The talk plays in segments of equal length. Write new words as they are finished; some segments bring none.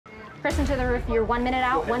Kristen to the roof, you're 1 minute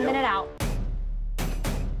out, 1 minute out.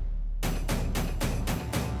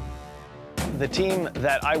 The team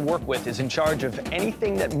that I work with is in charge of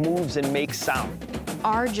anything that moves and makes sound.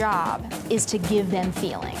 Our job is to give them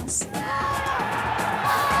feelings. You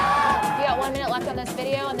got 1 minute left on this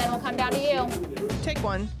video, and then we'll come down to you. Take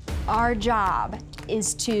one. Our job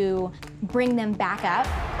is to bring them back up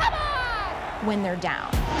when they're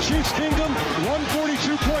down. Chiefs Kingdom,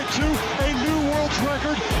 142.2, a new world's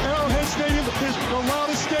record. Arrowhead Stadium is the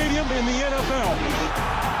loudest stadium in the NFL.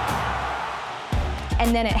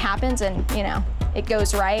 And then it happens and, you know, it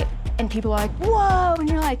goes right, and people are like, whoa, and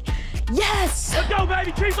you're like, yes! Let's go,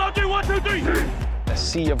 baby! Chiefs on 2, 1, 2, 3! A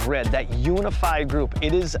sea of red, that unified group,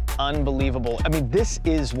 it is unbelievable. I mean, this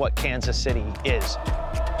is what Kansas City is.